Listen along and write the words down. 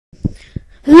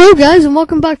Hello guys and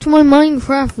welcome back to my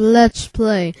Minecraft Let's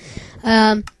Play.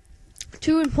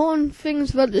 Two important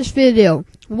things about this video.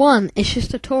 One, it's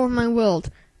just a tour of my world.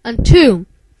 And two,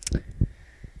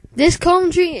 this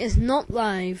commentary is not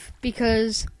live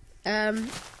because the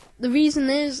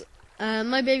reason is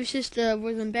my baby sister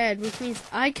was in bed, which means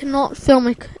I cannot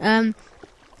film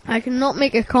I cannot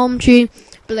make a commentary,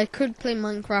 but I could play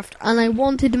Minecraft, and I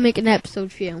wanted to make an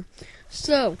episode for you.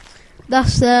 So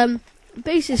that's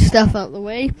basic stuff out of the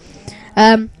way.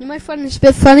 You might find this a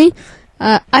bit funny.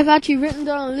 I've actually written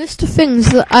down a list of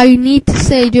things that I need to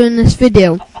say during this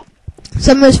video.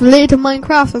 Some is related to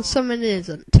Minecraft and some it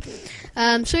isn't.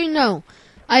 So you know,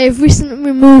 I have recently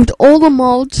removed all the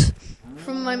mods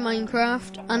from my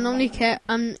Minecraft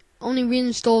and only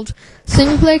reinstalled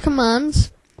single player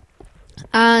commands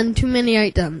and too many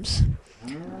items.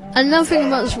 Another thing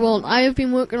about this world, I have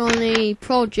been working on a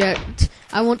project.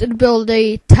 I wanted to build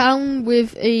a town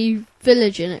with a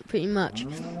village in it, pretty much.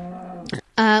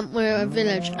 We're a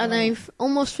village, and I've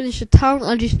almost finished the town.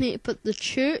 I just need to put the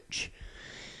church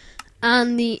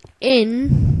and the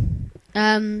inn.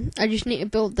 I just need to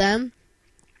build them,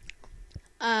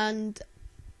 and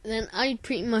then I'd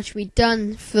pretty much be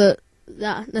done for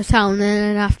the town, and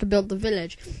then I'd have to build the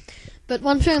village. But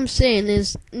one thing I'm saying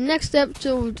is, next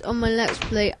episode on my Let's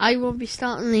Play, I will be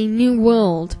starting a new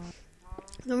world.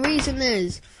 The reason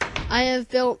is, I have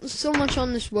built so much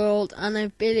on this world, and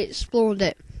I've barely explored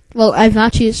it. Well, I've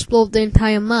actually explored the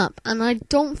entire map, and I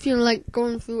don't feel like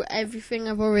going through everything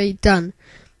I've already done.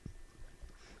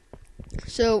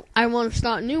 So, I want to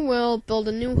start a new world, build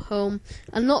a new home,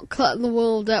 and not clutter the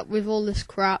world up with all this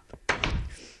crap.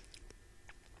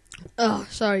 Oh,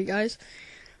 sorry guys.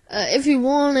 If you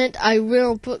want it, I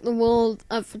will put the world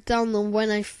up for download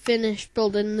when I finish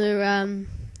building the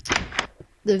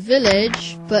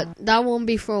village, but that won't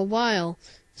be for a while.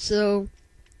 So,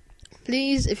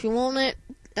 please, if you want it,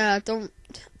 don't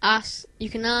ask. You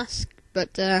can ask,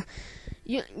 but I've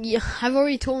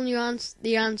already told you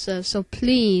the answer, so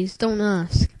please don't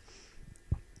ask.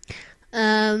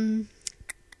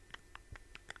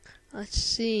 Let's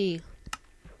see.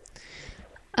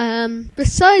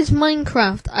 Besides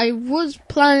Minecraft, I was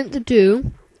planning to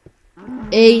do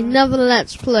another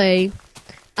Let's Play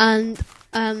and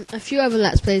a few other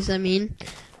Let's Plays,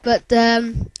 but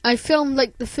I filmed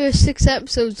like the first 6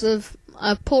 episodes of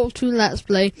Portal 2 Let's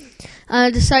Play, and I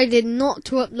decided not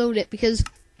to upload it because,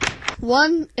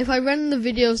 one, if I run the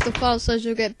videos, the file size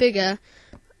will get bigger,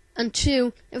 and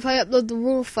two, if I upload the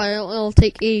raw file, it'll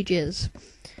take ages.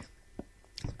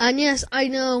 And yes, I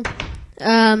know,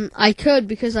 I could,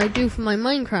 because I do for my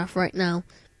Minecraft right now,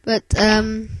 but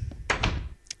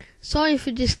sorry if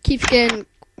it just keeps getting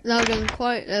louder and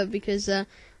quieter, because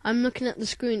I'm looking at the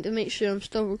screen to make sure I'm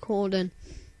still recording.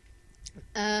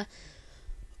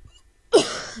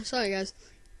 Sorry guys.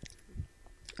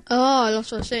 Oh, I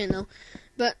lost what I was saying now.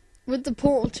 But with the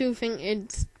Portal 2 thing,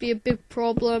 it'd be a big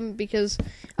problem because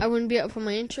I wouldn't be able to put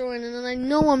my intro in, and then I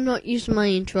know I'm not using my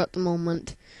intro at the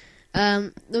moment.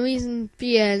 The reason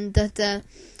being that the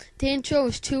intro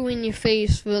is too in your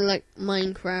face for like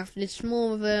Minecraft. It's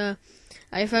more of a,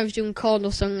 if I was doing COD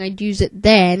or something, I'd use it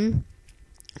then.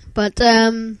 But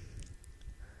and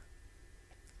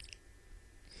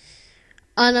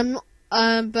I'm not,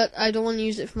 but I don't want to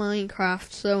use it for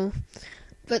Minecraft. So,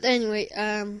 but anyway,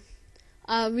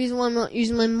 reason why I'm not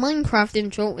using my Minecraft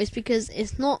intro is because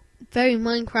it's not very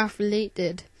Minecraft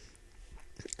related.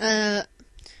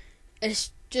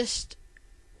 It's just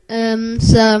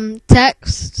some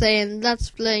text saying "Let's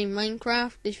play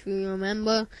Minecraft," if you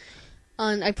remember,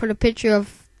 and I put a picture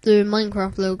of the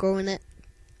Minecraft logo in it.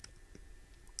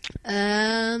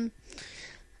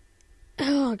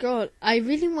 Oh god, I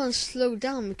really want to slow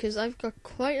down because I've got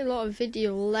quite a lot of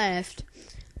video left,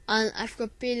 and I've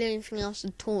got barely anything else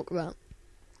to talk about.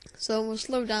 So we'll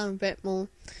slow down a bit more.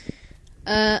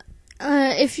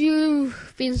 If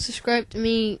you've been subscribed to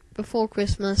me before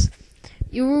Christmas,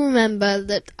 you will remember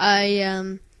that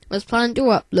I was planning to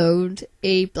upload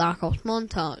a Black Ops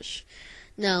montage.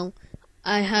 Now,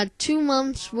 I had 2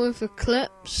 months worth of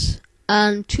clips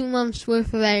and 2 months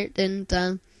worth of editing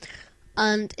done,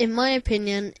 and in my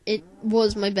opinion, it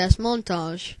was my best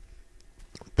montage.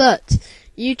 But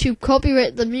YouTube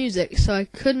copyrighted the music, so I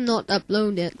could not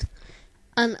upload it.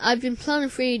 And I've been planning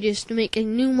for ages to make a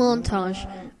new montage,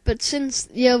 but since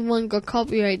the other one got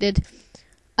copyrighted,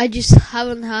 I just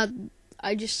haven't had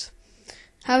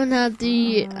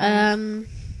the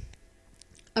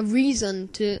a reason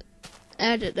to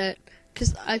edit it,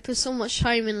 because I put so much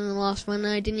time in the last one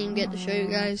and I didn't even get to show you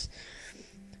guys,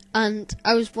 and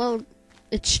I was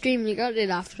extremely gutted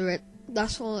after it.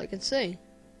 That's all I can say.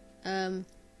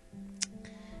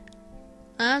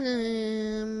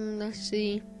 And let's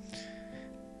see.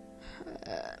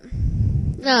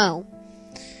 Now,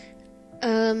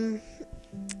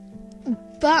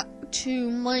 back to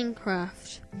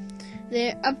Minecraft.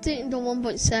 They're updating to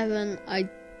 1.7. I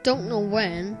don't know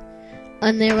when,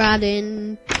 and they're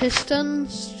adding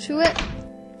pistons to it,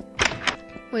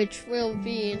 which will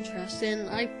be interesting.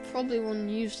 I probably won't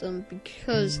use them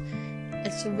because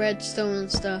it's the redstone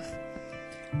and stuff.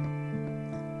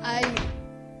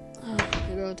 Oh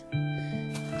my god,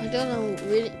 I don't know.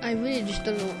 I really just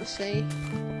don't know what to say.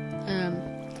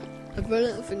 I've got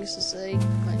little things to say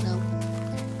right now.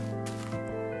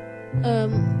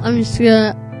 I'm just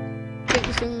gonna take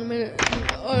this in a minute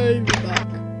and I'll be back.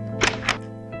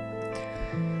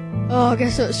 Oh, I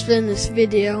guess I'll spin this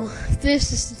video.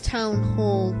 This is the town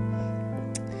hall,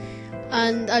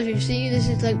 and as you see, this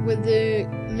is like where the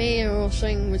mayor or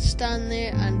something would stand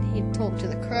there and he'd talk to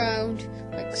the crowd,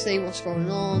 like say what's going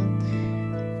on.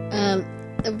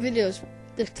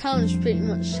 The town is pretty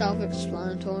much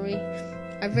self-explanatory.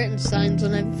 I've written signs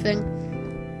on everything.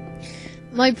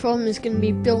 My problem is going to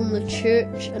be building the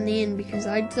church and the inn because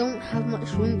I don't have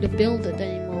much room to build it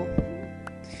anymore.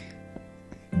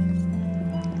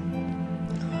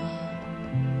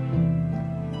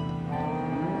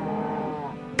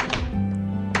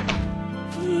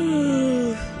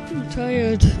 I'm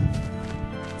tired.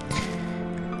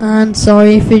 And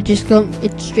sorry if it just got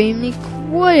extremely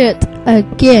quiet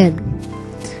again.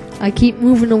 I keep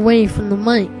moving away from the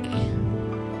mic.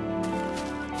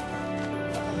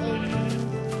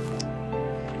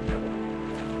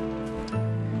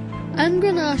 I'm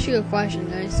gonna ask you a question,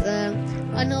 guys.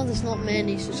 I know there's not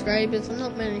many subscribers and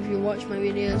not many of you watch my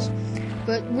videos,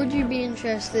 but would you be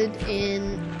interested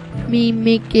in me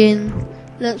making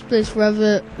Let's Plays for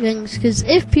other things? Because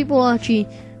if people actually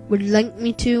would like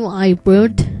me to, I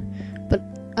would, but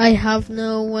I have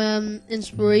no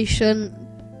inspiration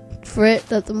for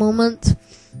it at the moment.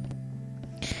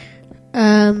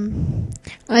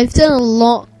 I've done a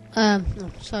lot.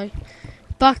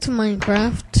 Back to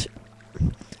Minecraft.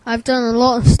 I've done a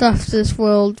lot of stuff to this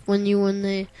world when you were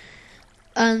there,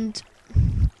 and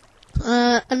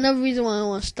another reason why I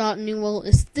want to start a new world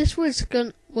is this world's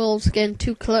getting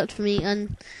too cluttered for me,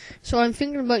 and so I'm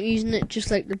thinking about using it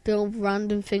just like to build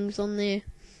random things on there.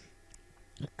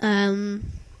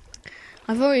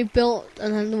 I've already built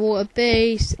an underwater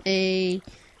base, a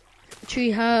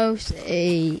tree house,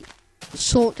 a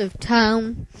sort of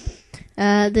town.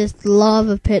 There's the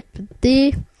lava pit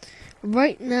there.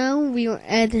 Right now we are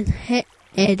heading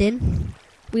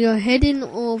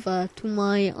over to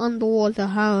my underwater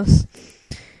house,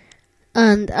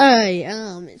 and I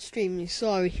am extremely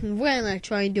sorry when I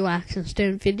try and do accents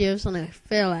during videos and I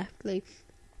fail actually.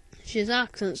 His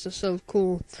accents are so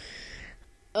cool.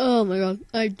 Oh my god,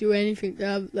 I'd do anything to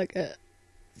have like a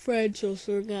French or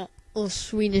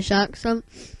Swedish accent.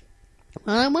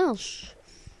 Well, I'm Welsh,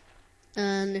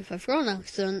 and if I throw an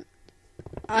accent,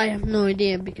 I have no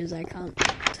idea because I can't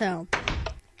tell.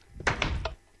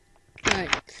 Right,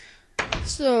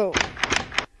 so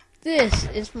this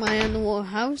is my underwater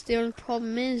house. The only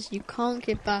problem is you can't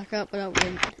get back up without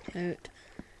getting hurt.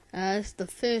 It's the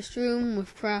first room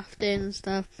with crafting and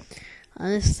stuff,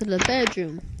 and this is the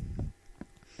bedroom.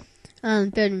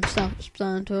 And bedroom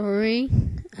self-explanatory.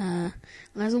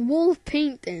 There's a wall of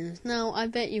paintings. Now I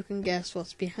bet you can guess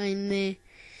what's behind there.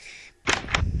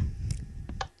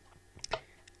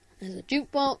 There's a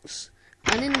jukebox,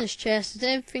 and in this chest is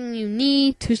everything you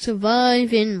need to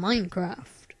survive in Minecraft.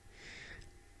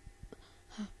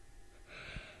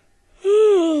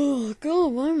 Oh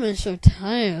god, why am I so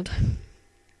tired?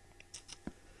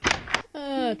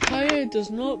 Tired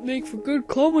does not make for good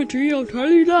commentary, I'll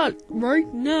tell you that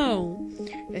right now.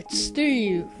 It's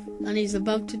Steve, and he's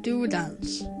about to do a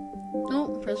dance.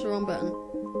 Oh, press the wrong button.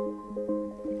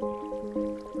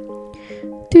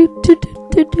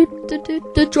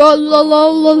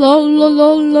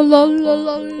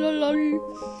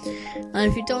 And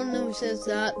if you don't know who says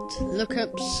that, look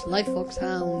up Slyfox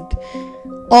Hound.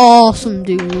 Awesome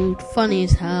dude, funny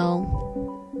as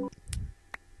hell.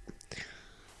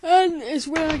 And it's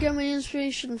where I get my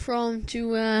inspiration from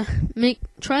to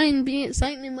try and be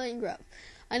exciting in Minecraft.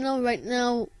 I know right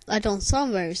now I don't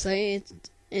sound very excited.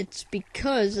 It's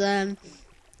because I'm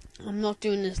not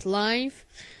doing this live,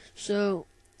 so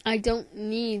I don't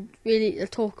need really to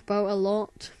talk about a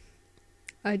lot.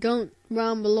 I don't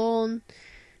ramble on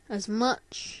as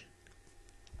much.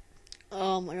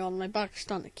 Oh my god, my back's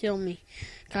starting to kill me.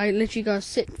 I literally gotta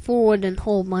sit forward and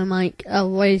hold my mic,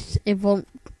 otherwise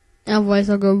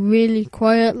I'll go really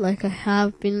quiet like I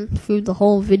have been through the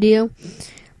whole video.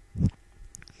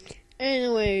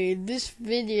 Anyway, this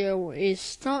video is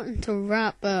starting to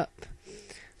wrap up,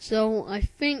 so I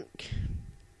think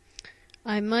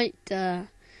I might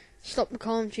stop the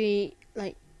commentary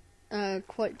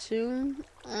quite soon,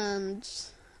 and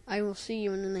I will see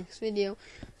you in the next video.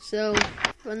 So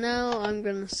for now, I'm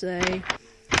gonna say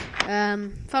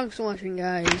thanks for watching,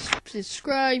 guys.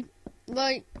 Subscribe,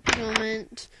 like,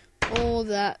 comment, all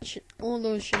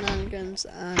those shenanigans,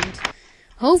 and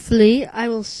hopefully I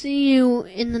will see you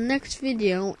in the next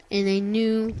video in a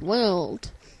new world.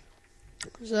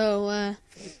 So I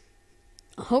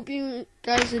hope you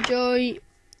guys enjoyed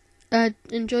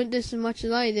this as much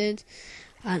as I did,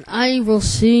 and I will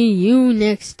see you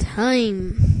next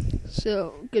time.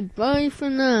 So goodbye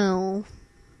for now.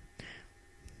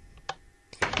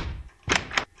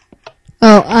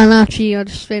 Oh, and actually I'll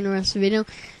just explain the rest of the video.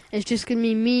 It's just gonna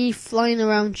be me flying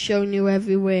around showing you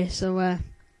everywhere, so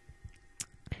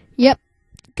yep,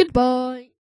 goodbye.